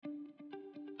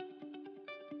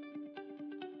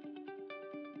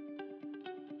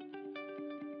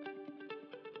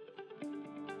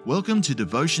Welcome to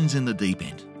Devotions in the Deep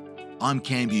End. I'm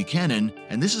Cam Buchanan,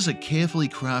 and this is a carefully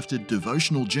crafted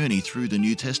devotional journey through the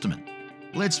New Testament.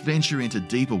 Let's venture into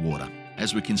deeper water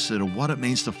as we consider what it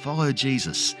means to follow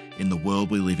Jesus in the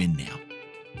world we live in now.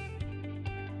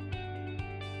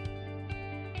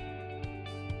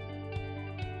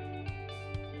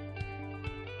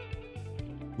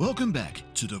 Welcome back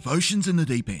to Devotions in the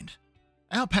Deep End.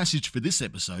 Our passage for this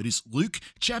episode is Luke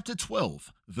chapter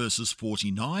 12, verses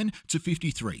 49 to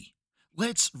 53.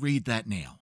 Let's read that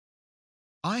now.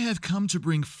 I have come to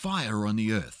bring fire on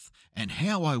the earth, and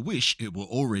how I wish it were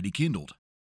already kindled.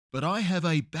 But I have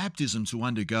a baptism to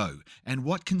undergo, and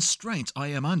what constraint I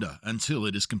am under until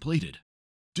it is completed.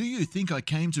 Do you think I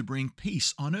came to bring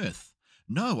peace on earth?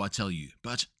 No, I tell you,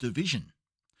 but division.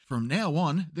 From now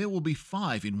on, there will be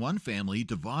 5 in one family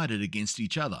divided against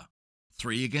each other.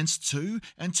 3 against 2,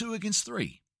 and 2 against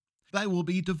 3. They will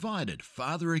be divided,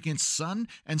 father against son,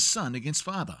 and son against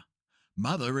father.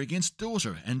 Mother against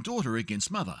daughter, and daughter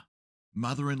against mother.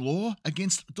 Mother-in-law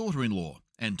against daughter-in-law,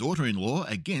 and daughter-in-law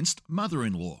against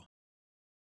mother-in-law.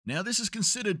 Now this is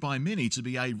considered by many to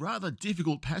be a rather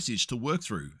difficult passage to work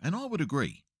through, and I would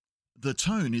agree. The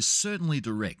tone is certainly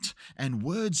direct, and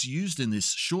words used in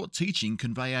this short teaching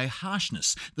convey a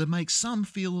harshness that makes some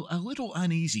feel a little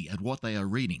uneasy at what they are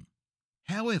reading.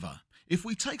 However, if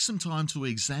we take some time to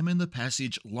examine the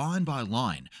passage line by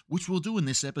line, which we'll do in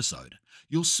this episode,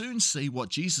 you'll soon see what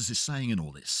Jesus is saying in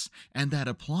all this, and that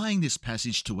applying this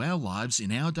passage to our lives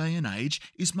in our day and age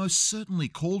is most certainly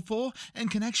called for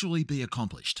and can actually be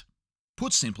accomplished.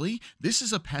 Put simply, this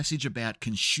is a passage about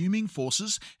consuming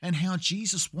forces and how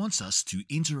Jesus wants us to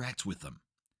interact with them.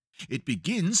 It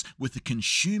begins with the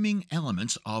consuming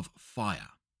element of fire.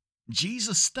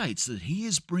 Jesus states that he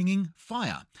is bringing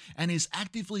fire and is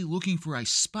actively looking for a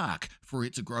spark for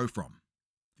it to grow from.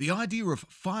 The idea of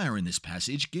fire in this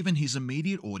passage, given his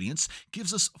immediate audience,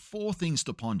 gives us 4 things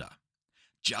to ponder: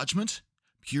 judgment,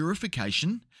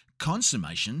 purification,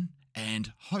 consummation,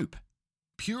 and hope.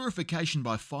 Purification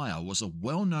by fire was a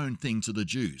well-known thing to the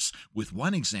Jews, with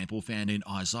one example found in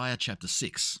Isaiah chapter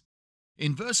 6.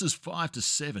 In verses 5 to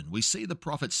 7, we see the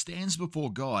prophet stands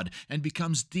before God and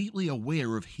becomes deeply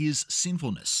aware of his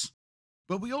sinfulness.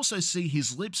 But we also see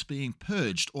his lips being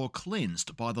purged or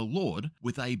cleansed by the Lord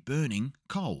with a burning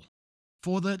coal.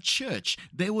 For the church,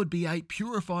 there would be a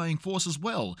purifying force as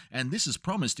well, and this is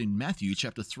promised in Matthew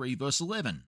chapter 3, verse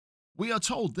 11. We are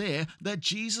told there that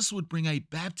Jesus would bring a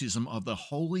baptism of the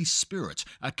Holy Spirit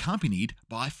accompanied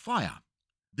by fire.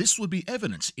 This would be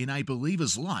evident in a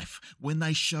believer's life when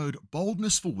they showed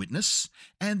boldness for witness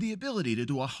and the ability to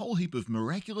do a whole heap of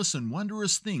miraculous and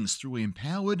wondrous things through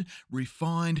empowered,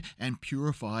 refined, and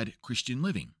purified Christian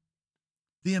living.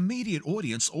 The immediate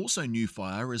audience also knew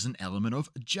fire as an element of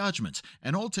judgment,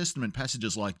 and Old Testament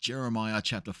passages like Jeremiah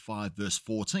chapter 5 verse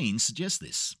 14 suggest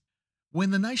this.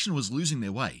 When the nation was losing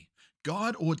their way,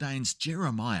 God ordains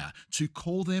Jeremiah to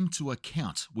call them to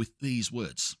account with these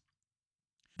words.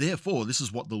 Therefore, this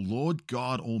is what the Lord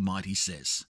God Almighty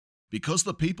says. Because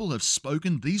the people have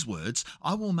spoken these words,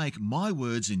 I will make my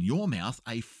words in your mouth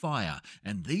a fire,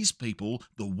 and these people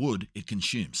the wood it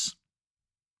consumes.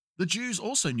 The Jews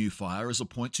also knew fire as a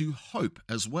point to hope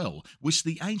as well, which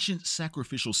the ancient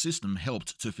sacrificial system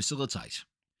helped to facilitate.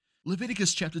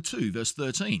 Leviticus chapter 2 verse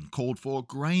 13 called for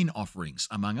grain offerings,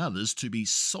 among others, to be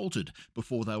salted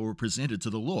before they were presented to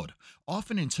the Lord,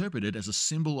 often interpreted as a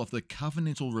symbol of the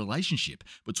covenantal relationship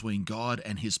between God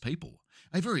and his people,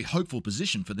 a very hopeful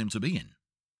position for them to be in.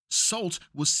 Salt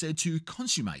was said to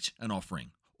consummate an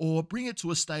offering, or bring it to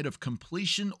a state of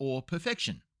completion or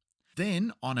perfection.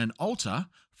 Then, on an altar,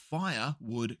 fire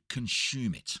would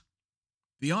consume it.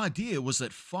 The idea was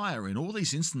that fire in all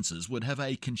these instances would have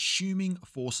a consuming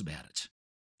force about it.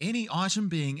 Any item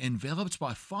being enveloped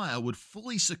by fire would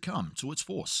fully succumb to its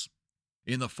force.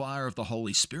 In the fire of the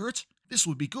Holy Spirit, this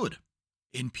would be good.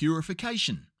 In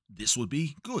purification, this would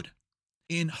be good.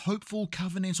 In hopeful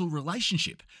covenantal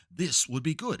relationship, this would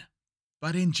be good.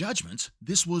 But in judgment,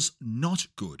 this was not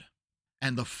good.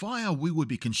 And the fire we would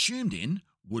be consumed in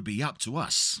would be up to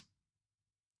us.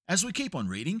 As we keep on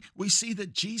reading, we see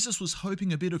that Jesus was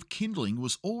hoping a bit of kindling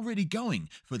was already going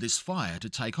for this fire to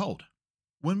take hold.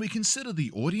 When we consider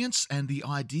the audience and the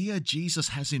idea Jesus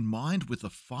has in mind with the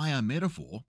fire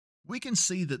metaphor, we can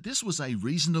see that this was a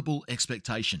reasonable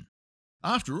expectation.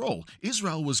 After all,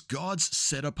 Israel was God's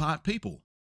set-apart people.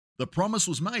 The promise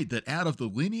was made that out of the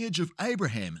lineage of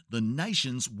Abraham, the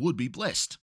nations would be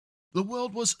blessed. The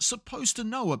world was supposed to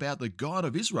know about the God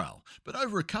of Israel, but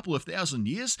over a couple of thousand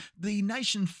years, the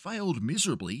nation failed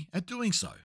miserably at doing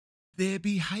so. Their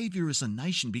behaviour as a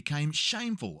nation became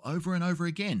shameful over and over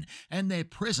again, and their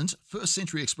present first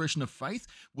century expression of faith,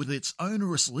 with its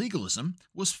onerous legalism,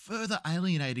 was further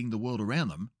alienating the world around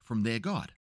them from their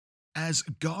God. As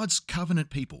God's covenant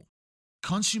people,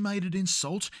 consummated in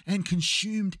salt and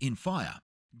consumed in fire,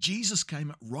 Jesus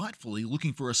came rightfully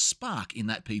looking for a spark in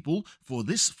that people for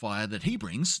this fire that he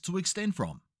brings to extend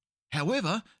from.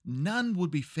 However, none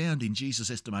would be found in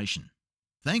Jesus' estimation.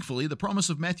 Thankfully, the promise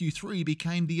of Matthew 3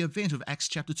 became the event of Acts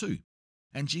chapter 2,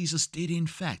 and Jesus did in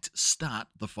fact start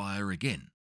the fire again.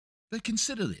 But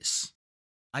consider this.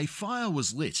 A fire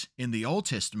was lit in the Old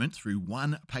Testament through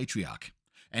one patriarch,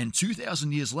 and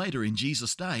 2,000 years later in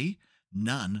Jesus' day,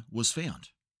 none was found.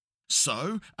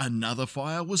 So another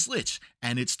fire was lit,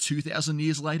 and it's 2,000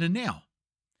 years later now.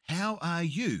 How are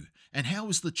you, and how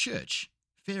is the church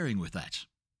faring with that?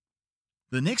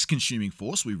 The next consuming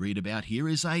force we read about here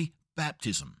is a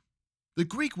baptism. The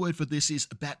Greek word for this is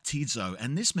baptizo,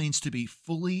 and this means to be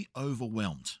fully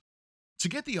overwhelmed. To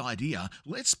get the idea,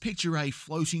 let's picture a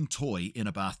floating toy in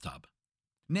a bathtub.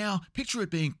 Now, picture it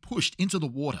being pushed into the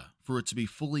water for it to be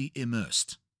fully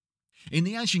immersed. In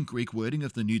the ancient Greek wording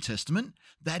of the New Testament,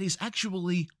 that is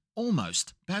actually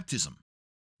almost baptism.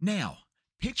 Now,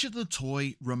 picture the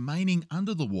toy remaining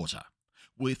under the water,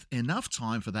 with enough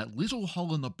time for that little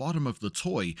hole in the bottom of the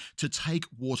toy to take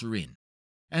water in.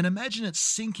 And imagine it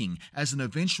sinking as an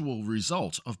eventual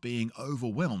result of being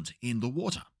overwhelmed in the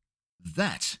water.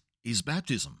 That is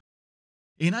baptism.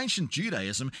 In ancient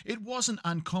Judaism, it wasn't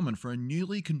uncommon for a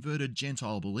newly converted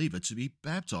Gentile believer to be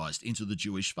baptized into the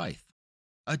Jewish faith.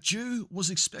 A Jew was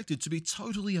expected to be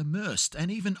totally immersed and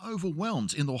even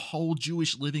overwhelmed in the whole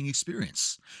Jewish living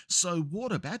experience, so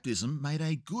water baptism made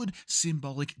a good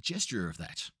symbolic gesture of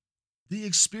that. The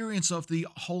experience of the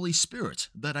Holy Spirit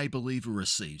that a believer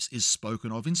receives is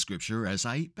spoken of in Scripture as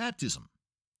a baptism.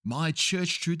 My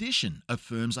church tradition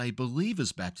affirms a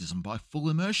believer's baptism by full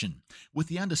immersion, with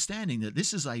the understanding that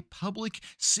this is a public,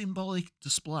 symbolic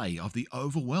display of the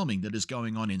overwhelming that is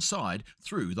going on inside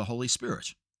through the Holy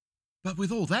Spirit. But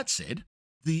with all that said,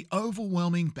 the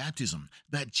overwhelming baptism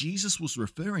that Jesus was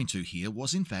referring to here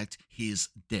was in fact his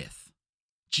death.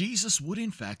 Jesus would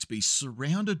in fact be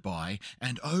surrounded by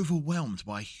and overwhelmed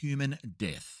by human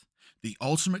death, the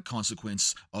ultimate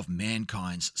consequence of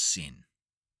mankind's sin.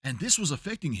 And this was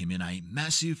affecting him in a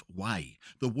massive way,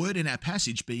 the word in our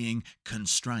passage being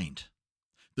constrained.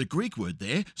 The Greek word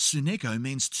there, suneko,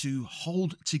 means to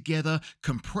hold together,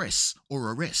 compress,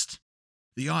 or arrest.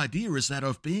 The idea is that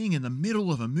of being in the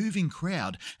middle of a moving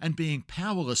crowd and being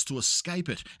powerless to escape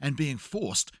it and being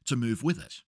forced to move with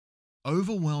it.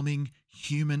 Overwhelming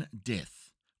human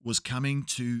death was coming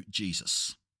to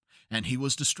Jesus, and he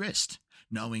was distressed,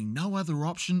 knowing no other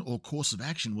option or course of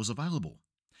action was available,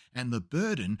 and the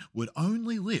burden would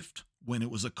only lift when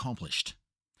it was accomplished.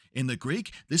 In the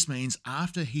Greek, this means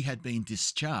after he had been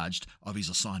discharged of his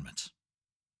assignment.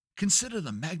 Consider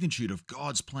the magnitude of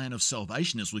God's plan of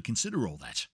salvation as we consider all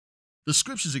that. The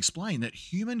scriptures explain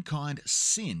that humankind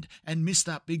sinned and messed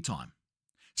up big time.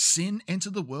 Sin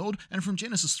entered the world, and from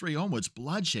Genesis 3 onwards,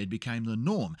 bloodshed became the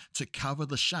norm to cover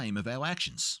the shame of our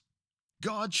actions.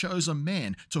 God chose a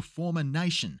man to form a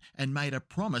nation and made a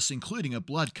promise, including a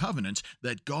blood covenant,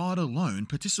 that God alone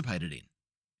participated in.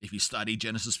 If you study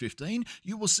Genesis 15,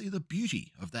 you will see the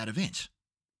beauty of that event.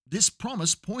 This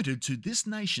promise pointed to this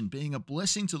nation being a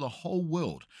blessing to the whole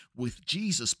world, with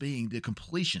Jesus being the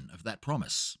completion of that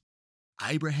promise.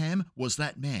 Abraham was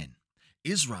that man.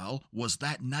 Israel was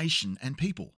that nation and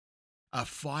people. A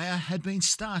fire had been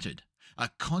started, a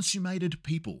consummated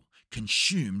people,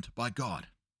 consumed by God.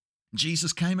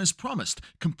 Jesus came as promised,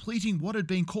 completing what had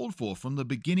been called for from the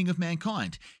beginning of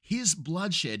mankind, his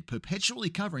bloodshed perpetually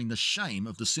covering the shame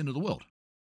of the sin of the world.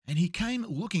 And he came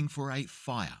looking for a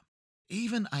fire,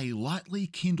 even a lightly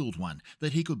kindled one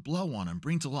that he could blow on and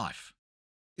bring to life.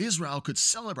 Israel could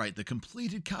celebrate the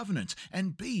completed covenant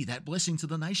and be that blessing to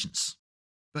the nations.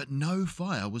 But no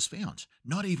fire was found,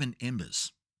 not even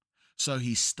embers. So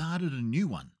he started a new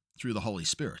one through the Holy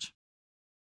Spirit.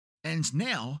 And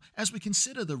now, as we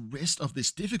consider the rest of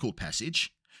this difficult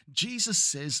passage, Jesus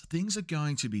says things are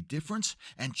going to be different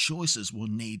and choices will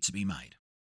need to be made.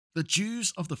 The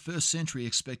Jews of the first century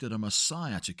expected a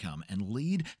Messiah to come and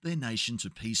lead their nation to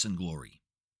peace and glory.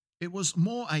 It was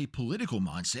more a political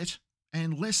mindset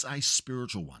and less a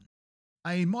spiritual one.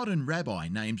 A modern rabbi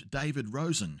named David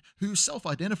Rosen, who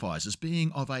self-identifies as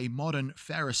being of a modern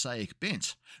Pharisaic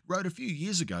bent, wrote a few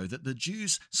years ago that the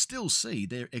Jews still see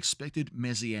their expected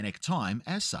messianic time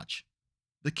as such.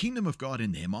 The kingdom of God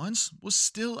in their minds was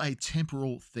still a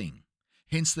temporal thing,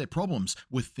 hence their problems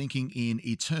with thinking in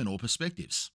eternal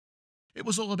perspectives. It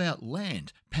was all about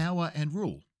land, power, and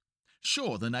rule.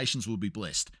 Sure, the nations would be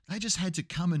blessed. They just had to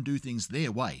come and do things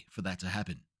their way for that to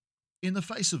happen. In the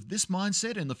face of this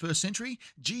mindset in the first century,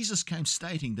 Jesus came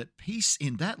stating that peace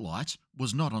in that light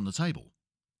was not on the table.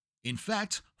 In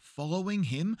fact, following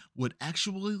him would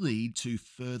actually lead to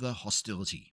further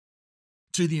hostility.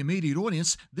 To the immediate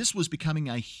audience, this was becoming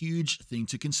a huge thing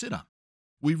to consider.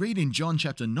 We read in John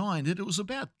chapter 9 that it was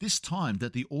about this time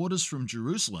that the orders from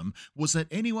Jerusalem was that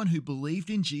anyone who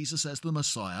believed in Jesus as the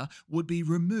Messiah would be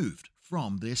removed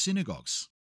from their synagogues.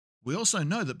 We also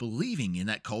know that believing in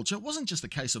that culture wasn't just a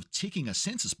case of ticking a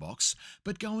census box,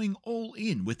 but going all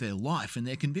in with their life and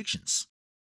their convictions.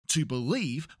 To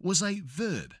believe was a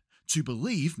verb. To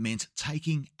believe meant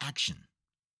taking action.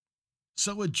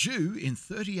 So a Jew in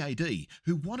 30 AD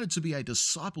who wanted to be a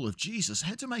disciple of Jesus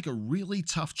had to make a really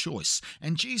tough choice,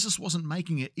 and Jesus wasn't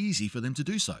making it easy for them to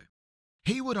do so.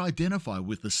 He would identify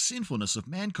with the sinfulness of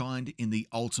mankind in the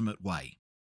ultimate way.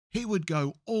 He would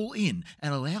go all in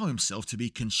and allow himself to be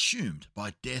consumed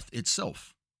by death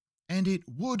itself. And it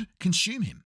would consume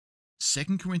him.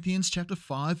 2 Corinthians chapter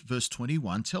 5 verse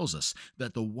 21 tells us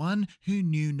that the one who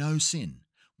knew no sin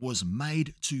was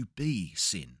made to be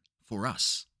sin for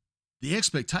us. The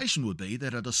expectation would be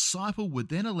that a disciple would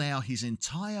then allow his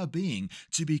entire being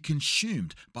to be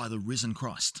consumed by the risen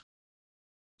Christ.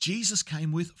 Jesus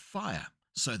came with fire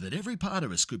so that every part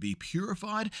of us could be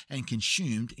purified and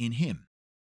consumed in him.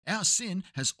 Our sin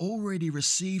has already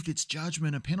received its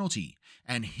judgment and penalty,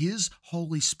 and his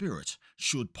Holy Spirit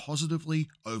should positively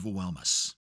overwhelm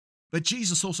us. But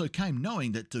Jesus also came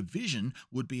knowing that division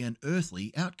would be an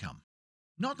earthly outcome.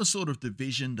 Not the sort of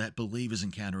division that believers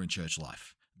encounter in church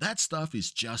life. That stuff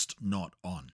is just not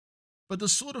on. But the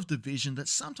sort of division that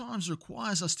sometimes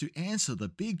requires us to answer the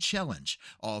big challenge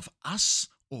of us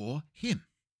or him.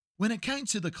 When it came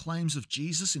to the claims of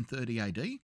Jesus in 30 AD,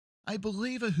 a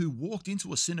believer who walked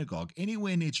into a synagogue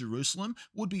anywhere near Jerusalem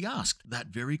would be asked that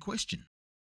very question.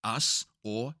 Us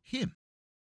or him?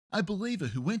 A believer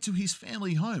who went to his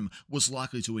family home was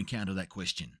likely to encounter that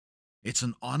question. It's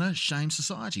an honor-shame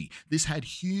society. This had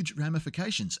huge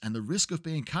ramifications, and the risk of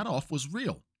being cut off was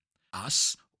real.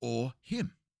 Us or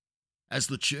him? As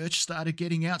the church started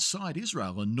getting outside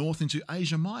Israel and north into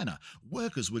Asia Minor,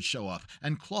 workers would show up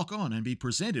and clock on and be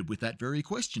presented with that very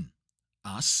question.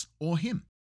 Us or him?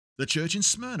 The church in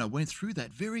Smyrna went through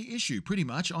that very issue pretty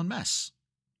much en masse.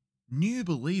 New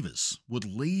believers would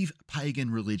leave pagan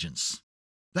religions.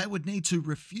 They would need to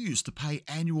refuse to pay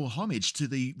annual homage to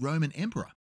the Roman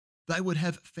emperor. They would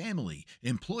have family,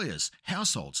 employers,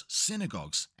 households,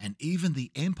 synagogues, and even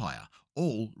the empire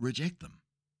all reject them.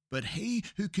 But he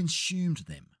who consumed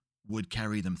them would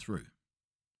carry them through.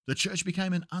 The church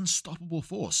became an unstoppable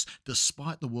force,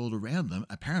 despite the world around them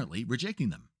apparently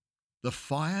rejecting them. The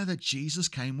fire that Jesus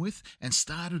came with and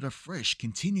started afresh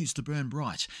continues to burn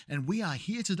bright, and we are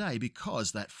here today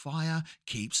because that fire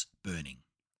keeps burning.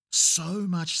 So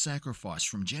much sacrifice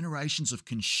from generations of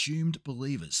consumed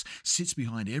believers sits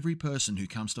behind every person who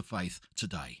comes to faith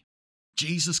today.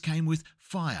 Jesus came with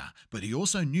fire, but he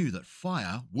also knew that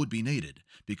fire would be needed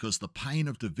because the pain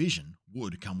of division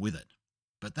would come with it.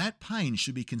 But that pain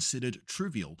should be considered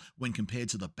trivial when compared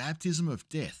to the baptism of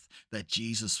death that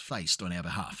Jesus faced on our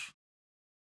behalf.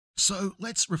 So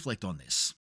let's reflect on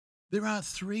this. There are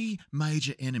three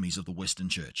major enemies of the Western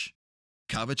Church: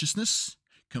 covetousness,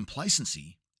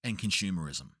 complacency, and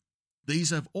consumerism. These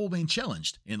have all been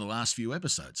challenged in the last few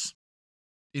episodes.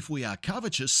 If we are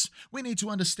covetous, we need to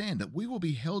understand that we will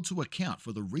be held to account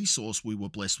for the resource we were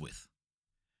blessed with.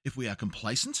 If we are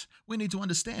complacent, we need to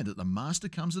understand that the master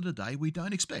comes at a day we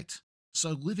don't expect, so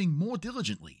living more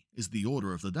diligently is the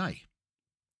order of the day.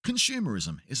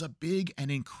 Consumerism is a big and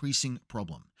increasing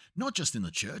problem, not just in the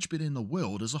church but in the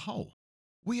world as a whole.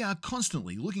 We are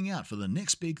constantly looking out for the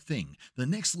next big thing, the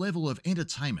next level of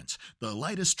entertainment, the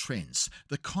latest trends,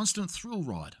 the constant thrill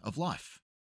ride of life.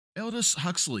 Aldous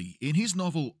Huxley, in his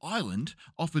novel Island,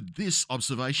 offered this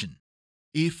observation: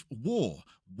 if war,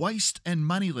 waste, and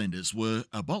moneylenders were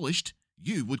abolished,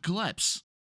 you would collapse.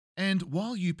 And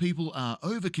while you people are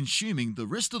over-consuming, the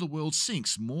rest of the world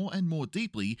sinks more and more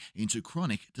deeply into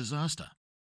chronic disaster.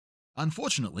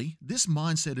 Unfortunately, this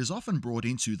mindset is often brought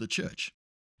into the church,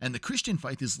 and the Christian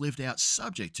faith is lived out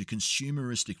subject to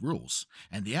consumeristic rules,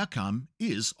 and the outcome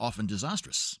is often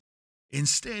disastrous.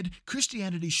 Instead,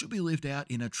 Christianity should be lived out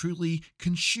in a truly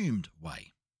consumed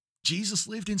way. Jesus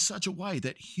lived in such a way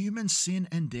that human sin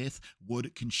and death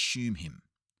would consume him.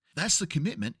 That's the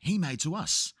commitment he made to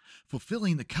us,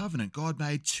 fulfilling the covenant God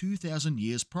made 2,000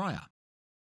 years prior.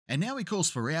 And now he calls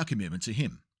for our commitment to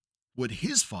him. Would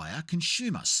his fire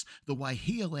consume us the way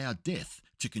he allowed death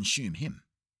to consume him?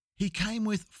 He came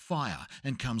with fire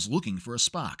and comes looking for a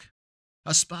spark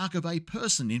of a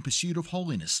person in pursuit of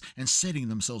holiness and setting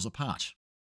themselves apart,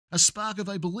 a spark of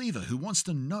a believer who wants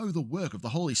to know the work of the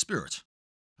Holy Spirit,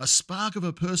 a spark of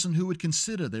a person who would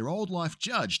consider their old life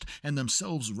judged and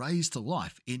themselves raised to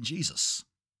life in Jesus,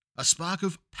 a spark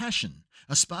of passion,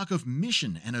 a spark of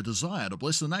mission and a desire to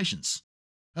bless the nations,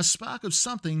 a spark of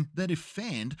something that if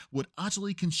fanned would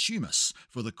utterly consume us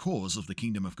for the cause of the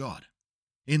kingdom of God.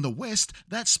 In the West,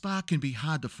 that spark can be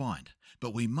hard to find,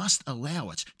 but we must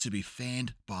allow it to be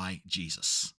fanned by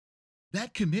Jesus.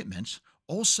 That commitment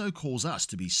also calls us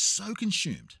to be so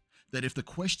consumed that if the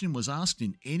question was asked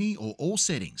in any or all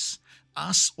settings,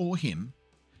 us or him,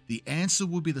 the answer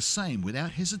would be the same without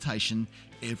hesitation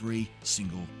every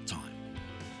single time.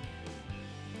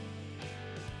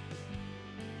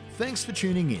 Thanks for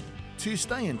tuning in. To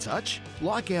stay in touch,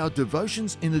 like our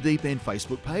Devotions in the Deep End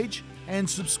Facebook page and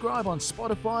subscribe on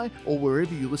Spotify or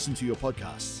wherever you listen to your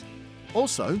podcasts.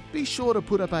 Also, be sure to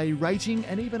put up a rating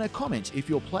and even a comment if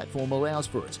your platform allows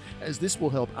for it, as this will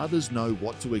help others know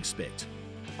what to expect.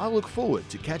 I look forward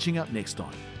to catching up next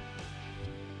time.